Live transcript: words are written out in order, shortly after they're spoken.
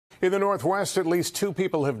In the Northwest, at least 2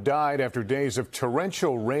 people have died after days of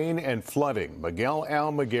torrential rain and flooding. Miguel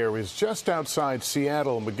Almaguer is just outside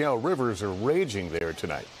Seattle. Miguel, rivers are raging there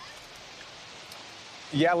tonight.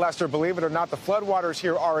 Yeah, Lester, believe it or not, the floodwaters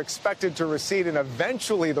here are expected to recede, and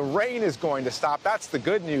eventually the rain is going to stop. That's the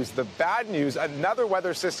good news. The bad news, another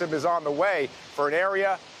weather system is on the way for an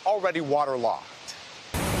area already waterlogged.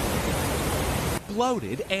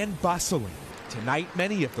 Bloated and bustling. Tonight,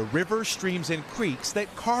 many of the rivers, streams, and creeks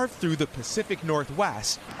that carve through the Pacific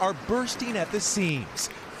Northwest are bursting at the seams,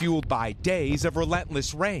 fueled by days of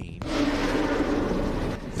relentless rain.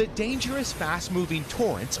 The dangerous, fast-moving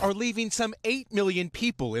torrents are leaving some 8 million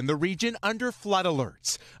people in the region under flood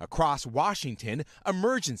alerts. Across Washington,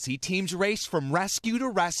 emergency teams race from rescue to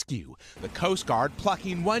rescue. The Coast Guard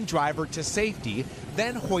plucking one driver to safety,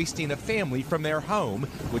 then hoisting a family from their home,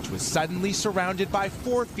 which was suddenly surrounded by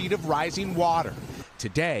 4 feet of rising water.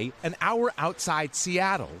 Today, an hour outside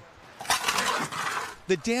Seattle,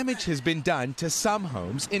 the damage has been done to some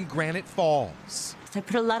homes in Granite Falls. I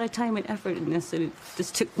put a lot of time and effort in this, and it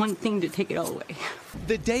just took one thing to take it all away.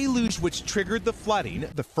 The deluge which triggered the flooding,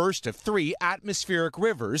 the first of 3 atmospheric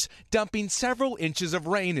rivers, dumping several inches of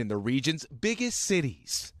rain in the region's biggest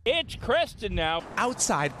cities. It's crested now.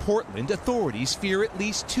 Outside Portland, authorities fear at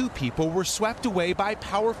least 2 people were swept away by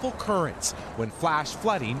powerful currents when flash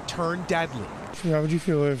flooding turned deadly. How would you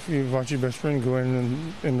feel if you watched your best friend go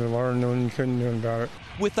in the water knowing you couldn't do anything about it?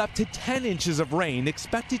 With up to 10 inches of rain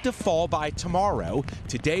expected to fall by tomorrow,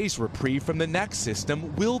 today's reprieve from the next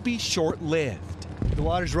system will be short-lived. The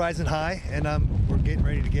water's rising high, and we're getting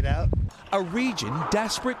ready to get out. A region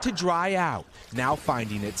desperate to dry out, now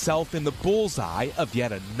finding itself in the bullseye of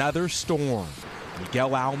yet another storm.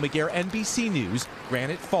 Miguel Almaguer, NBC News,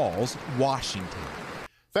 Granite Falls, Washington.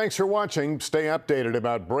 Thanks for watching. Stay updated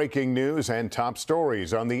about breaking news and top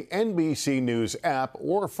stories on the NBC News app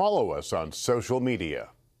or follow us on social media.